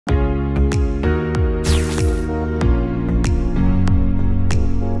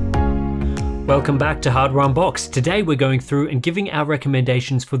Welcome back to Hardware Unboxed. Today we're going through and giving our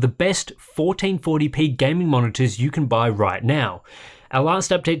recommendations for the best 1440p gaming monitors you can buy right now. Our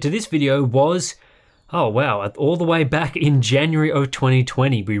last update to this video was, oh wow, all the way back in January of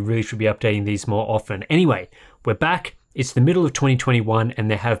 2020. We really should be updating these more often. Anyway, we're back. It's the middle of 2021 and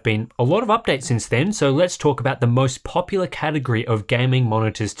there have been a lot of updates since then, so let's talk about the most popular category of gaming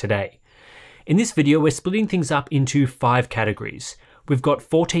monitors today. In this video, we're splitting things up into 5 categories. We've got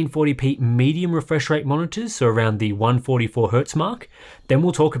 1440p medium refresh rate monitors, so around the 144Hz mark. Then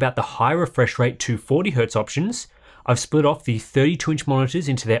we'll talk about the high refresh rate 240Hz options. I've split off the 32-inch monitors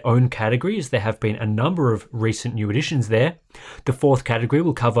into their own category as there have been a number of recent new additions there. The 4th category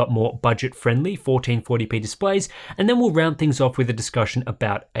will cover more budget-friendly 1440p displays, and then we'll round things off with a discussion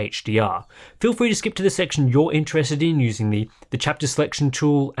about HDR. Feel free to skip to the section you're interested in using the chapter selection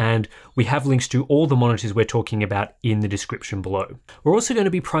tool, and we have links to all the monitors we're talking about in the description below. We're also going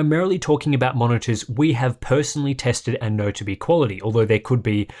to be primarily talking about monitors we have personally tested and know to be quality, although there could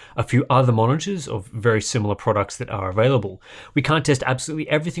be a few other monitors of very similar products that are available. We can't test absolutely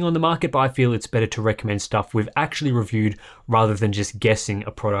everything on the market, but I feel it's better to recommend stuff we've actually reviewed rather than just guessing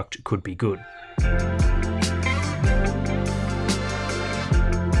a product could be good.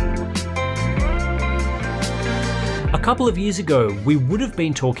 A couple of years ago, we would have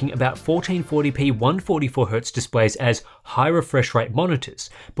been talking about 1440p 144Hz displays as high refresh rate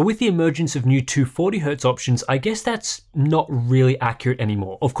monitors, but with the emergence of new 240Hz options, I guess that's not really accurate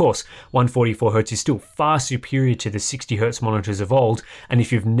anymore. Of course, 144Hz is still far superior to the 60Hz monitors of old, and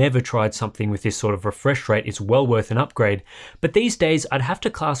if you've never tried something with this sort of refresh rate, it's well worth an upgrade, but these days I'd have to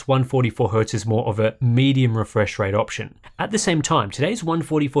class 144Hz as more of a medium refresh rate option. At the same time, today's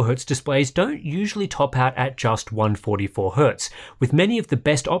 144Hz displays don't usually top out at just 144Hz, with many of the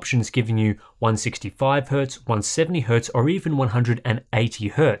best options giving you 165Hz, 170Hz, or even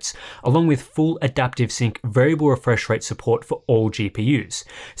 180Hz, along with full adaptive sync variable refresh rate support for all GPUs.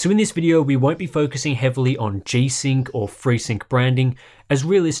 So in this video, we won't be focusing heavily on G-Sync or FreeSync branding, as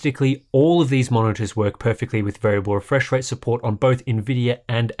realistically, all of these monitors work perfectly with variable refresh rate support on both NVIDIA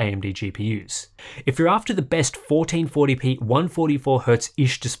and AMD GPUs. If you're after the best 1440p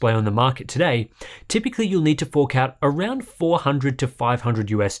 144Hz-ish display on the market today, typically you'll need to fork out around $400 to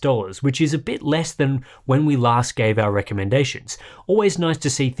 $500 which is a bit less than when we last gave our recommendations. Always nice to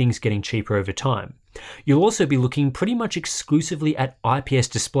see things getting cheaper over time. You'll also be looking pretty much exclusively at IPS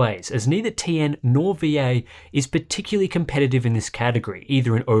displays, as neither TN nor VA is particularly competitive in this category,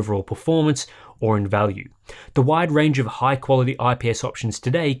 either in overall performance or in value. The wide range of high quality IPS options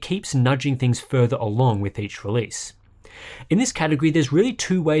today keeps nudging things further along with each release. In this category, there's really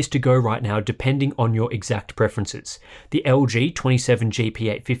 2 ways to go right now depending on your exact preferences. The LG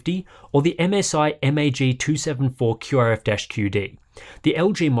 27GP850 or the MSI MAG274 QRF-QD. The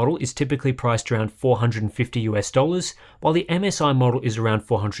LG model is typically priced around $450 while the MSI model is around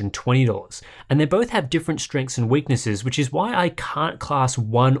 $420, and they both have different strengths and weaknesses, which is why I can't class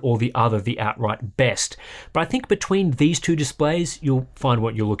one or the other the outright best. But I think between these 2 displays, you'll find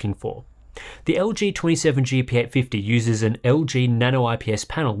what you're looking for. The LG 27GP850 uses an LG Nano IPS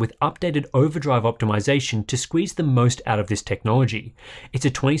panel with updated overdrive optimization to squeeze the most out of this technology. It's a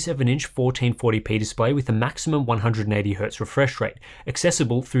 27-inch 1440p display with a maximum 180Hz refresh rate,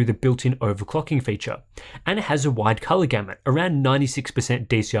 accessible through the built-in overclocking feature, and it has a wide color gamut, around 96%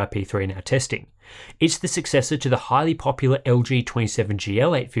 DCI-P3 in our testing. It's the successor to the highly popular LG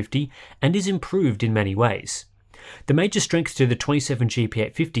 27GL850 and is improved in many ways. The major strength to the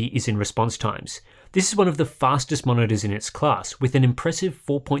 27GP850 is in response times. This is one of the fastest monitors in its class, with an impressive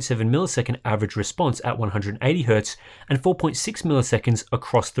 4.7 millisecond average response at 180Hz and 4.6 milliseconds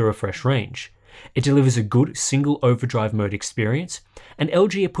across the refresh range. It delivers a good single overdrive mode experience, and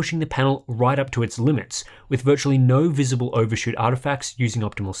LG are pushing the panel right up to its limits, with virtually no visible overshoot artifacts using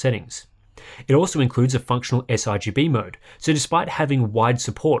optimal settings. It also includes a functional sRGB mode, so despite having wide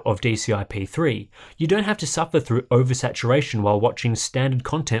support of DCI-P3, you don't have to suffer through oversaturation while watching standard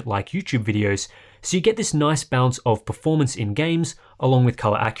content like YouTube videos, so you get this nice balance of performance in games along with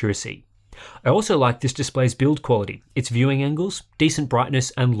color accuracy. I also like this display's build quality, its viewing angles, decent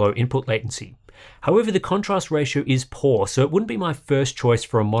brightness, and low input latency. However, the contrast ratio is poor, so it wouldn't be my first choice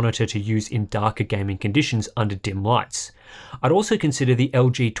for a monitor to use in darker gaming conditions under dim lights. I'd also consider the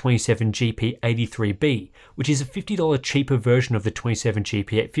LG 27GP83B, which is a $50 cheaper version of the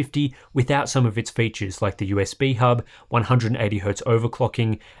 27GP850 without some of its features like the USB hub, 180Hz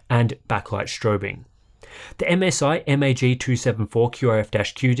overclocking, and backlight strobing. The MSI MAG274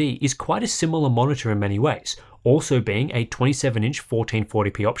 QRF-QD is quite a similar monitor in many ways, also being a 27-inch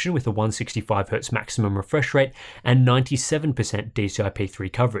 1440p option with a 165Hz maximum refresh rate and 97%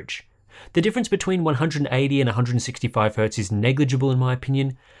 DCI-P3 coverage. The difference between 180 and 165 Hz is negligible in my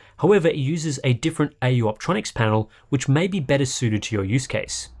opinion. However, it uses a different AU Optronics panel, which may be better suited to your use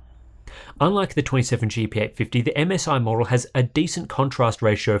case. Unlike the 27GP850, the MSI model has a decent contrast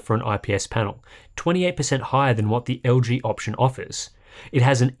ratio for an IPS panel, 28% higher than what the LG option offers. It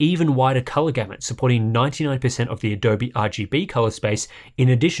has an even wider color gamut, supporting 99% of the Adobe RGB color space, in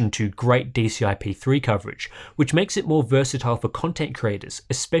addition to great DCI-P3 coverage, which makes it more versatile for content creators,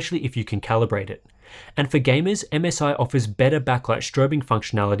 especially if you can calibrate it. And for gamers, MSI offers better backlight strobing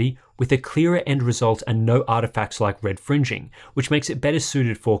functionality with a clearer end result and no artifacts like red fringing, which makes it better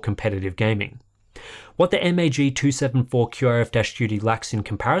suited for competitive gaming. What the MAG274 QRF-QD lacks in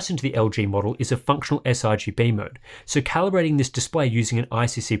comparison to the LG model is a functional sRGB mode, so calibrating this display using an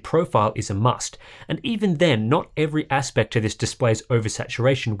ICC profile is a must, and even then, not every aspect to this display's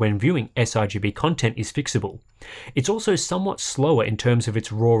oversaturation when viewing sRGB content is fixable. It's also somewhat slower in terms of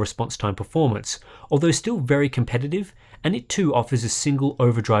its raw response time performance, although still very competitive, and it too offers a single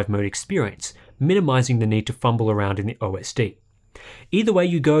overdrive mode experience, minimizing the need to fumble around in the OSD. Either way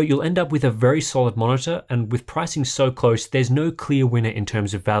you go, you'll end up with a very solid monitor, and with pricing so close, there's no clear winner in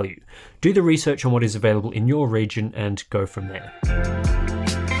terms of value. Do the research on what is available in your region and go from there.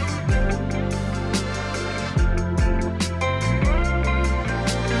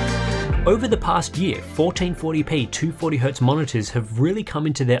 Over the past year, 1440p 240Hz monitors have really come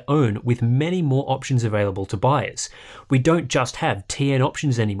into their own with many more options available to buyers. We don't just have TN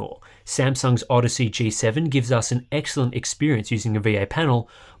options anymore. Samsung's Odyssey G7 gives us an excellent experience using a VA panel,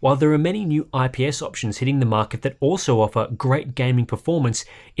 while there are many new IPS options hitting the market that also offer great gaming performance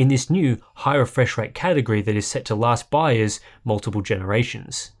in this new high refresh rate category that is set to last buyers multiple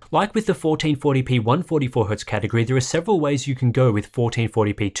generations. Like with the 1440p 144Hz category, there are several ways you can go with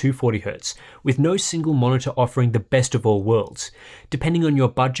 1440p 240Hz, with no single monitor offering the best of all worlds. Depending on your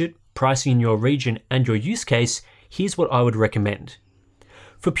budget, pricing in your region, and your use case, here's what I would recommend.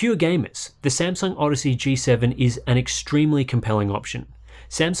 For pure gamers, the Samsung Odyssey G7 is an extremely compelling option.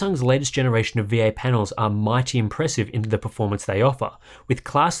 Samsung's latest generation of VA panels are mighty impressive in the performance they offer, with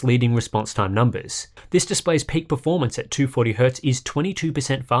class-leading response time numbers. This display's peak performance at 240Hz is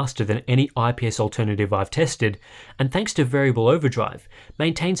 22% faster than any IPS alternative I've tested, and thanks to variable overdrive,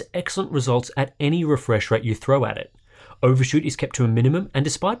 maintains excellent results at any refresh rate you throw at it. Overshoot is kept to a minimum, and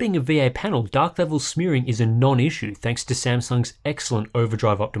despite being a VA panel, dark level smearing is a non-issue thanks to Samsung's excellent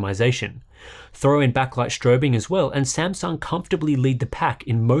overdrive optimization. Throw in backlight strobing as well, and Samsung comfortably lead the pack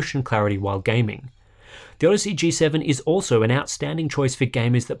in motion clarity while gaming. The Odyssey G7 is also an outstanding choice for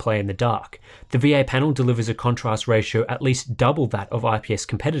gamers that play in the dark. The VA panel delivers a contrast ratio at least double that of IPS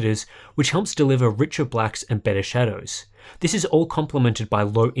competitors, which helps deliver richer blacks and better shadows. This is all complemented by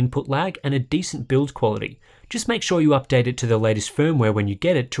low input lag and a decent build quality. Just make sure you update it to the latest firmware when you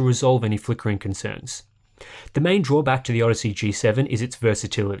get it to resolve any flickering concerns. The main drawback to the Odyssey G7 is its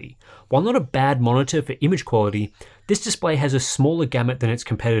versatility. While not a bad monitor for image quality, this display has a smaller gamut than its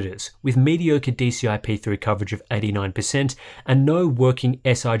competitors, with mediocre DCI-P3 coverage of 89% and no working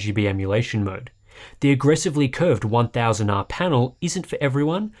sRGB emulation mode. The aggressively curved 1000R panel isn't for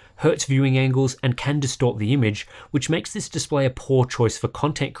everyone, hurts viewing angles, and can distort the image, which makes this display a poor choice for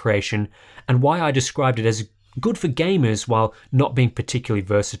content creation, and why I described it as good for gamers while not being particularly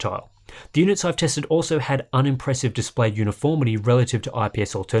versatile. The units I've tested also had unimpressive display uniformity relative to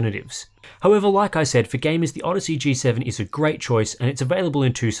IPS alternatives. However, like I said, for gamers the Odyssey G7 is a great choice, and it's available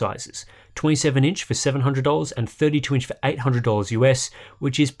in two sizes, 27-inch for $700 and 32-inch for $800 US,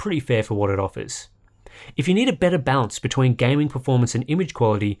 which is pretty fair for what it offers. If you need a better balance between gaming performance and image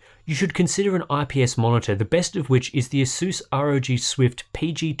quality, you should consider an IPS monitor, the best of which is the Asus ROG Swift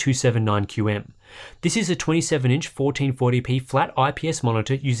PG279QM. This is a 27-inch 1440p flat IPS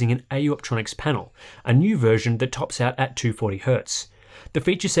monitor using an AU Optronics panel, a new version that tops out at 240Hz. The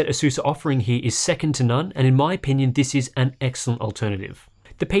feature set Asus are offering here is second to none, and in my opinion this is an excellent alternative.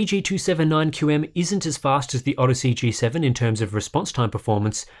 The PG279QM isn't as fast as the Odyssey G7 in terms of response time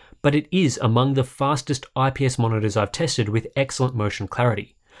performance, but it is among the fastest IPS monitors I've tested with excellent motion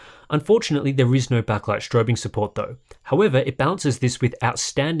clarity. Unfortunately, there is no backlight strobing support though. However, it balances this with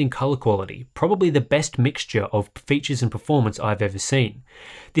outstanding color quality, probably the best mixture of features and performance I've ever seen.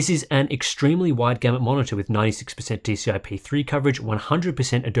 This is an extremely wide gamut monitor with 96% DCI-P3 coverage,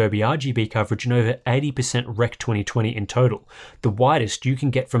 100% Adobe RGB coverage, and over 80% Rec 2020 in total, the widest you can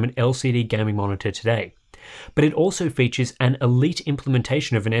get from an LCD gaming monitor today. But it also features an elite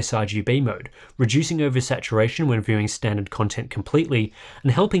implementation of an sRGB mode, reducing oversaturation when viewing standard content completely,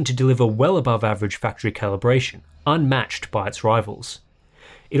 and helping to deliver well above average factory calibration, unmatched by its rivals.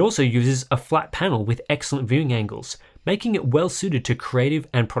 It also uses a flat panel with excellent viewing angles, making it well suited to creative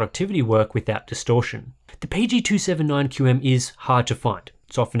and productivity work without distortion. The PG279QM is hard to find.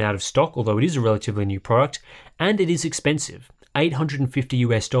 It's often out of stock, although it is a relatively new product, and it is expensive.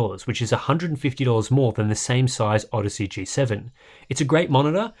 $850 which is $150 more than the same size Odyssey G7. It's a great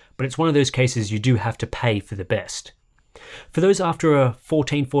monitor, but it's one of those cases you do have to pay for the best. For those after a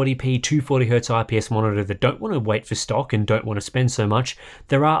 1440p 240Hz IPS monitor that don't want to wait for stock and don't want to spend so much,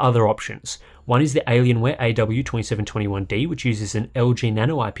 there are other options. One is the Alienware AW2721D, which uses an LG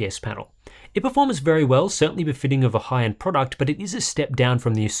Nano IPS panel. It performs very well, certainly befitting of a high-end product, but it is a step down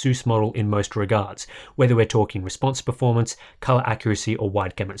from the Asus model in most regards, whether we're talking response performance, color accuracy, or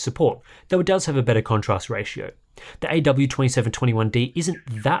wide gamut support, though it does have a better contrast ratio. The AW2721D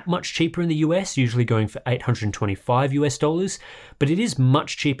isn't that much cheaper in the US, usually going for $825, but it is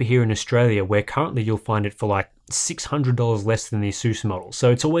much cheaper here in Australia, where currently you'll find it for like $600 less than the Asus model, so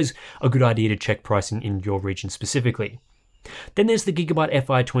it's always a good idea to check pricing in your region specifically. Then there's the Gigabyte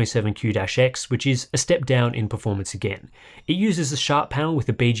FI27Q-X, which is a step down in performance again. It uses a sharp panel with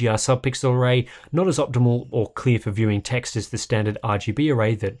a BGR subpixel array, not as optimal or clear for viewing text as the standard RGB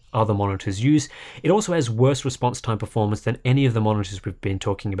array that other monitors use. It also has worse response time performance than any of the monitors we've been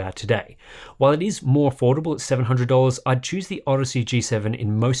talking about today. While it is more affordable at $700, I'd choose the Odyssey G7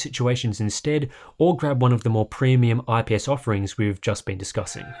 in most situations instead, or grab one of the more premium IPS offerings we've just been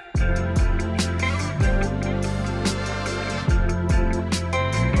discussing.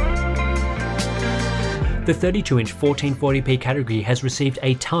 The 32-inch 1440p category has received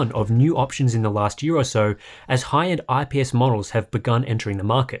a ton of new options in the last year or so as high-end IPS models have begun entering the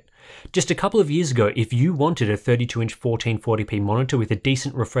market. Just a couple of years ago, if you wanted a 32-inch 1440p monitor with a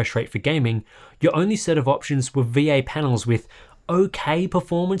decent refresh rate for gaming, your only set of options were VA panels with okay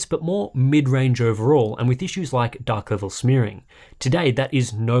performance but more mid-range overall and with issues like dark level smearing. Today, that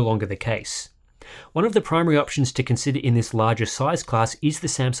is no longer the case. One of the primary options to consider in this larger size class is the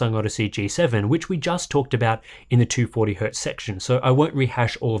Samsung Odyssey G7, which we just talked about in the 240Hz section, so I won't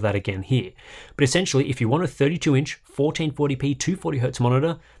rehash all of that again here. But essentially, if you want a 32-inch 1440p 240Hz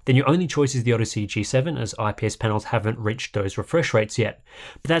monitor, then your only choice is the Odyssey G7, as IPS panels haven't reached those refresh rates yet.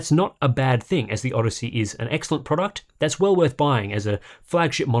 But that's not a bad thing, as the Odyssey is an excellent product that's well worth buying as a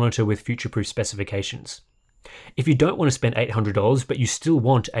flagship monitor with future-proof specifications. If you don't want to spend $800 but you still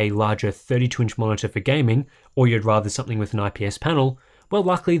want a larger 32-inch monitor for gaming, or you'd rather something with an IPS panel, well,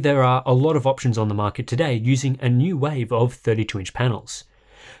 luckily there are a lot of options on the market today using a new wave of 32-inch panels.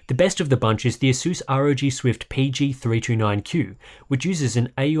 The best of the bunch is the Asus ROG Swift PG329Q, which uses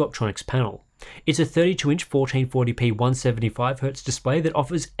an AU Optronics panel. It's a 32-inch 1440p 175Hz display that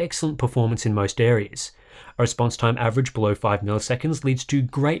offers excellent performance in most areas. A response time average below 5 milliseconds leads to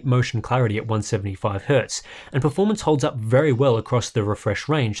great motion clarity at 175Hz, and performance holds up very well across the refresh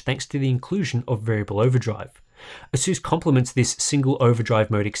range thanks to the inclusion of variable overdrive. Asus complements this single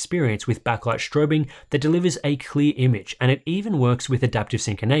overdrive mode experience with backlight strobing that delivers a clear image, and it even works with adaptive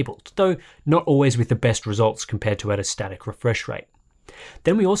sync enabled, though not always with the best results compared to at a static refresh rate.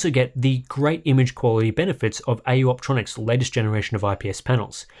 Then we also get the great image quality benefits of AU Optronics' latest generation of IPS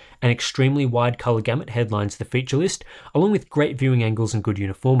panels. An extremely wide color gamut headlines the feature list, along with great viewing angles and good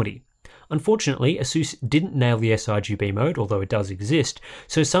uniformity. Unfortunately, Asus didn't nail the sRGB mode, although it does exist,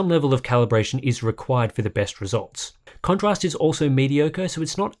 so some level of calibration is required for the best results. Contrast is also mediocre, so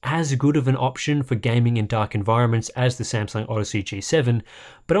it's not as good of an option for gaming in dark environments as the Samsung Odyssey G7,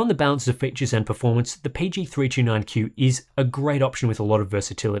 but on the balance of features and performance, the PG329Q is a great option with a lot of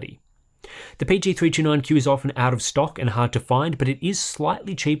versatility. The PG329Q is often out of stock and hard to find, but it is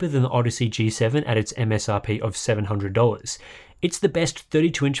slightly cheaper than the Odyssey G7 at its MSRP of $700. It's the best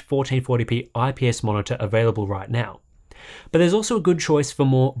 32-inch 1440p IPS monitor available right now. But there's also a good choice for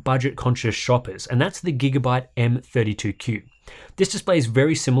more budget-conscious shoppers, and that's the Gigabyte M32Q. This display is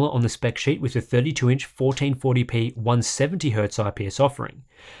very similar on the spec sheet with a 32-inch 1440p 170Hz IPS offering.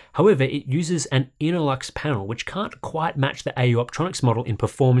 However, it uses an Innolux panel which can't quite match the AU Optronics model in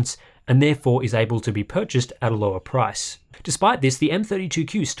performance and therefore is able to be purchased at a lower price. Despite this, the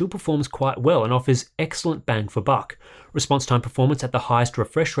M32Q still performs quite well and offers excellent bang for buck. Response time performance at the highest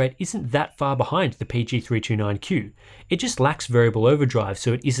refresh rate isn't that far behind the PG329Q. It just lacks variable overdrive,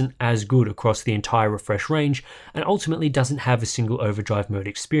 so it isn't as good across the entire refresh range and ultimately doesn't have a single overdrive mode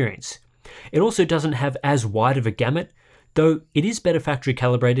experience. It also doesn't have as wide of a gamut, though it is better factory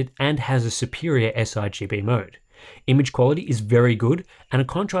calibrated and has a superior sRGB mode. Image quality is very good, and a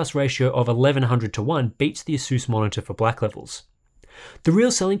contrast ratio of 1100:1 beats the Asus monitor for black levels. The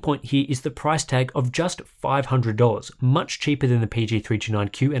real selling point here is the price tag of just $500, much cheaper than the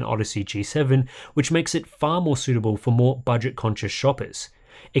PG329Q and Odyssey G7, which makes it far more suitable for more budget-conscious shoppers.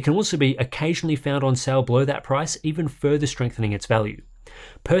 It can also be occasionally found on sale below that price, even further strengthening its value.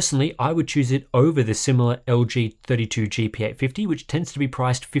 Personally, I would choose it over the similar LG 32G P850, which tends to be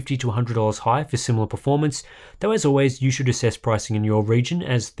priced $50 to $100 higher for similar performance, though as always, you should assess pricing in your region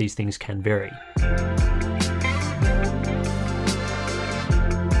as these things can vary.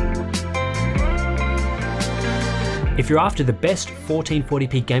 If you're after the best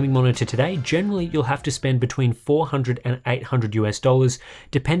 1440p gaming monitor today, generally you'll have to spend between $400 and $800 US,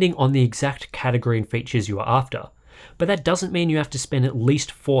 depending on the exact category and features you are after. But that doesn't mean you have to spend at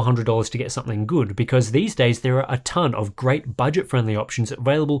least $400 to get something good, because these days there are a ton of great budget-friendly options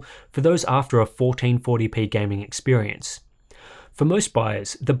available for those after a 1440p gaming experience. For most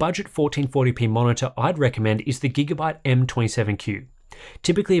buyers, the budget 1440p monitor I'd recommend is the Gigabyte M27Q.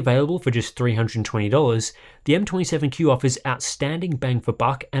 Typically available for just $320, the M27Q offers outstanding bang for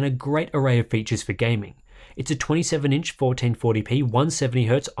buck and a great array of features for gaming. It's a 27-inch 1440p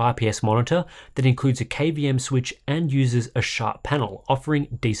 170Hz IPS monitor that includes a KVM switch and uses a sharp panel,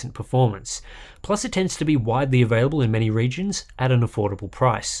 offering decent performance. Plus it tends to be widely available in many regions at an affordable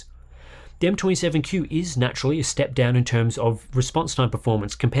price. The M27Q is naturally a step down in terms of response time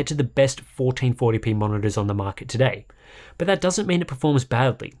performance compared to the best 1440p monitors on the market today. But that doesn't mean it performs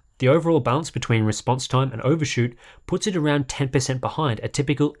badly. The overall balance between response time and overshoot puts it around 10% behind a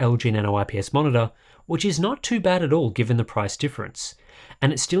typical LG Nano IPS monitor, which is not too bad at all given the price difference.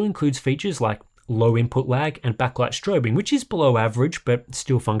 And it still includes features like low input lag and backlight strobing, which is below average but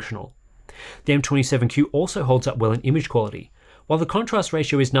still functional. The M27Q also holds up well in image quality. While the contrast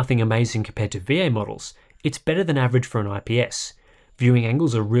ratio is nothing amazing compared to VA models, it's better than average for an IPS. Viewing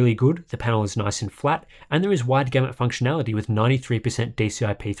angles are really good, the panel is nice and flat, and there is wide gamut functionality with 93%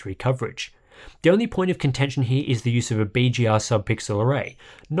 DCI-P3 coverage. The only point of contention here is the use of a BGR subpixel array,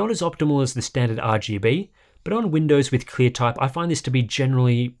 not as optimal as the standard RGB, but on Windows with ClearType I find this to be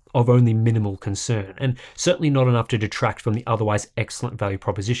generally of only minimal concern, and certainly not enough to detract from the otherwise excellent value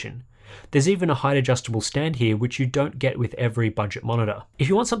proposition. There's even a height adjustable stand here, which you don't get with every budget monitor. If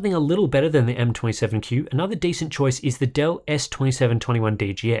you want something a little better than the M27Q, another decent choice is the Dell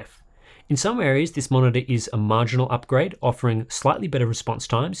S2721DGF. In some areas, this monitor is a marginal upgrade, offering slightly better response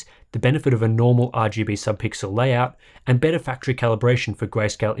times, the benefit of a normal RGB subpixel layout, and better factory calibration for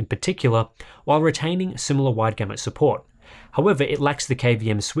grayscale in particular, while retaining similar wide gamut support. However, it lacks the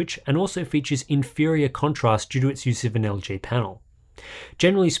KVM switch and also features inferior contrast due to its use of an LG panel.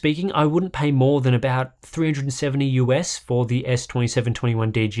 Generally speaking, I wouldn't pay more than about $370 US for the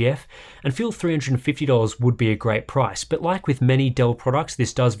S2721DGF and feel $350 would be a great price, but like with many Dell products,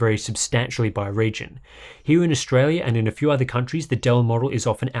 this does vary substantially by region. Here in Australia and in a few other countries, the Dell model is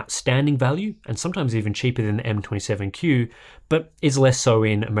often outstanding value and sometimes even cheaper than the M27Q, but is less so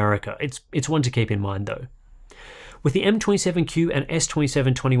in America. It's one to keep in mind though. With the M27Q and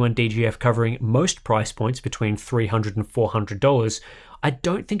S2721DGF covering most price points between $300 and $400, I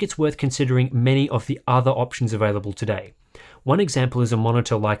don't think it's worth considering many of the other options available today. One example is a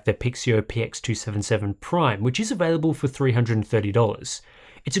monitor like the Pixio PX277 Prime, which is available for $330.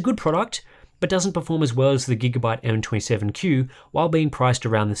 It's a good product, but doesn't perform as well as the Gigabyte M27Q while being priced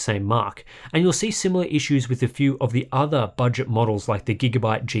around the same mark. And you'll see similar issues with a few of the other budget models like the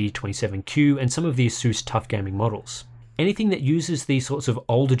Gigabyte G27Q and some of the Asus Tough Gaming models. Anything that uses these sorts of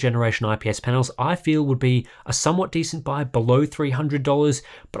older generation IPS panels I feel would be a somewhat decent buy below $300,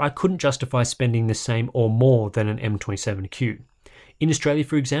 but I couldn't justify spending the same or more than an M27Q. In Australia,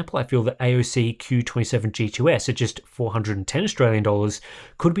 for example, I feel that AOC Q27G2S at just $410 Australian dollars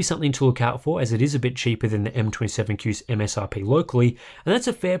could be something to look out for, as it is a bit cheaper than the M27Q's MSRP locally, and that's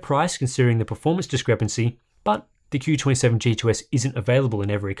a fair price considering the performance discrepancy, but the Q27G2S isn't available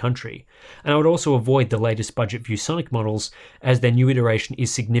in every country. And I would also avoid the latest budget ViewSonic models, as their new iteration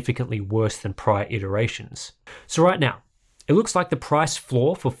is significantly worse than prior iterations. So right now, it looks like the price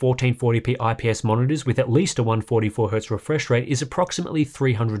floor for 1440p IPS monitors with at least a 144Hz refresh rate is approximately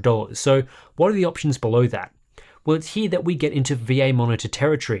 $300. So what are the options below that? Well, it's here that we get into VA monitor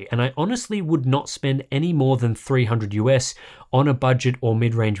territory, and I honestly would not spend any more than $300 US on a budget or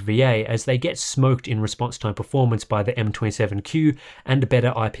mid-range VA, as they get smoked in response time performance by the M27Q and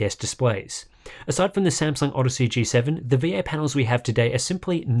better IPS displays. Aside from the Samsung Odyssey G7, the VA panels we have today are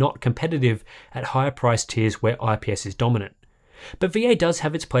simply not competitive at higher price tiers where IPS is dominant. But VA does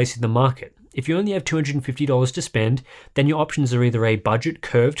have its place in the market. If you only have $250 to spend, then your options are either a budget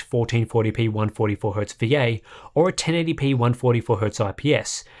curved 1440p 144Hz VA or a 1080p 144Hz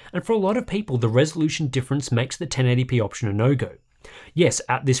IPS, and for a lot of people the resolution difference makes the 1080p option a no-go. Yes,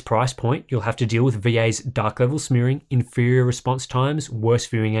 at this price point, you'll have to deal with VA's dark level smearing, inferior response times, worse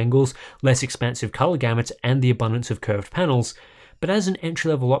viewing angles, less expansive color gamuts, and the abundance of curved panels, but as an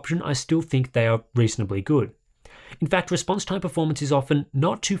entry-level option, I still think they are reasonably good. In fact, response time performance is often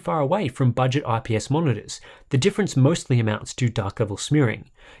not too far away from budget IPS monitors. The difference mostly amounts to dark level smearing.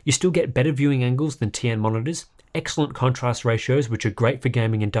 You still get better viewing angles than TN monitors, excellent contrast ratios which are great for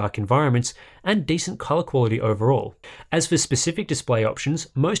gaming in dark environments, and decent color quality overall. As for specific display options,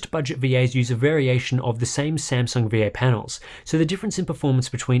 most budget VAs use a variation of the same Samsung VA panels, so the difference in performance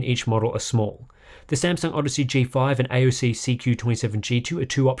between each model are small. The Samsung Odyssey G5 and AOC CQ27G2 are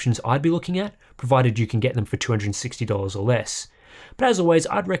two options I'd be looking at, provided you can get them for $260 or less. But as always,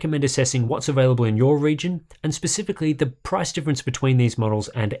 I'd recommend assessing what's available in your region, and specifically the price difference between these models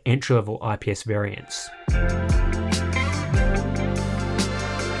and entry-level IPS variants.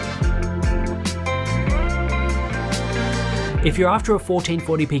 If you're after a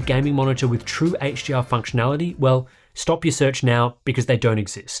 1440p gaming monitor with true HDR functionality, well, stop your search now because they don't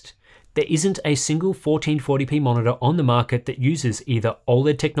exist. There isn't a single 1440p monitor on the market that uses either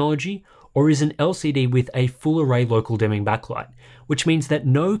OLED technology or is an LCD with a full array local dimming backlight, which means that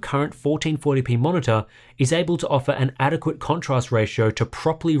no current 1440p monitor is able to offer an adequate contrast ratio to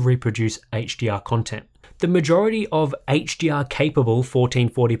properly reproduce HDR content. The majority of HDR capable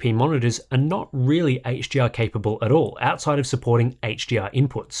 1440p monitors are not really HDR capable at all, outside of supporting HDR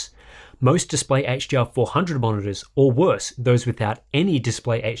inputs. Most display HDR 400 monitors, or worse, those without any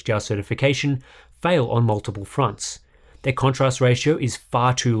display HDR certification, fail on multiple fronts. Their contrast ratio is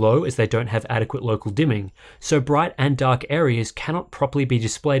far too low as they don't have adequate local dimming, so bright and dark areas cannot properly be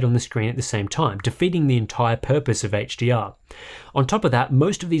displayed on the screen at the same time, defeating the entire purpose of HDR. On top of that,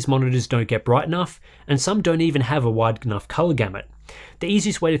 most of these monitors don't get bright enough, and some don't even have a wide enough color gamut. The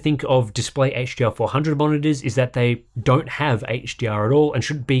easiest way to think of display HDR 400 monitors is that they don't have HDR at all and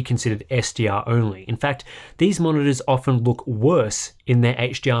should be considered SDR only. In fact, these monitors often look worse in their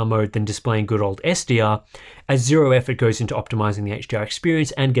HDR mode than displaying good old SDR, as zero effort goes into optimizing the HDR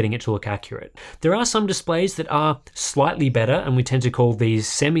experience and getting it to look accurate. There are some displays that are slightly better, and we tend to call these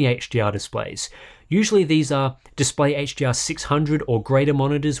semi-HDR displays. Usually these are display HDR 600 or greater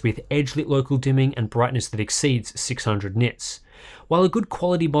monitors with edge-lit local dimming and brightness that exceeds 600 nits. While a good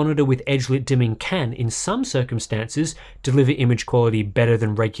quality monitor with edge-lit dimming can, in some circumstances, deliver image quality better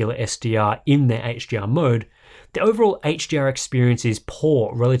than regular SDR in their HDR mode, the overall HDR experience is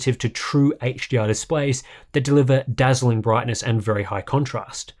poor relative to true HDR displays that deliver dazzling brightness and very high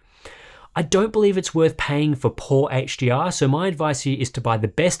contrast. I don't believe it's worth paying for poor HDR, so my advice here is to buy the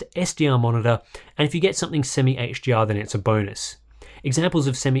best SDR monitor, and if you get something semi-HDR then it's a bonus. Examples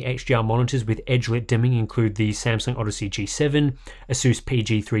of semi-HDR monitors with edge-lit dimming include the Samsung Odyssey G7, Asus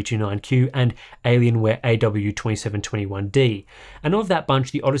PG329Q, and Alienware AW2721D. And of that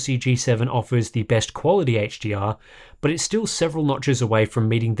bunch, the Odyssey G7 offers the best quality HDR, but it's still several notches away from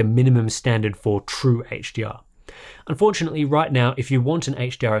meeting the minimum standard for true HDR. Unfortunately, right now, if you want an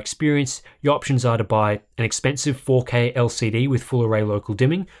HDR experience, your options are to buy an expensive 4K LCD with full array local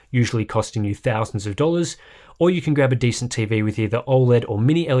dimming, usually costing you thousands of dollars, or you can grab a decent TV with either OLED or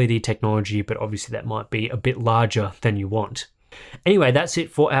mini LED technology, but obviously that might be a bit larger than you want. Anyway, that's it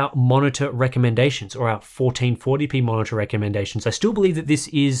for our monitor recommendations, or our 1440p monitor recommendations. I still believe that this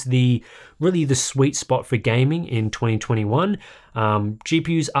is really the sweet spot for gaming in 2021.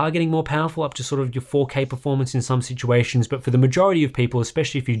 GPUs are getting more powerful, up to sort of your 4K performance in some situations, but for the majority of people,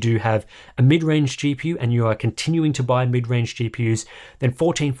 especially if you do have a mid-range GPU and you are continuing to buy mid-range GPUs, then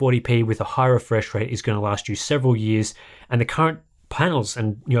 1440p with a high refresh rate is going to last you several years, and the current panels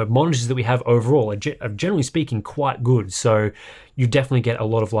and monitors that we have overall are generally speaking quite good, so you definitely get a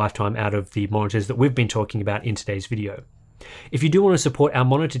lot of lifetime out of the monitors that we've been talking about in today's video. If you do want to support our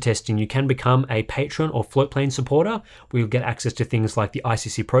monitor testing, you can become a Patreon or Floatplane supporter. We'll get access to things like the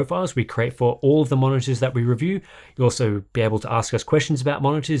ICC profiles we create for all of the monitors that we review. You'll also be able to ask us questions about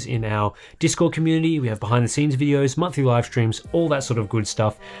monitors in our Discord community. We have behind the scenes videos, monthly live streams, all that sort of good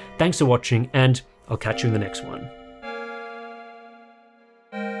stuff. Thanks for watching, and I'll catch you in the next one.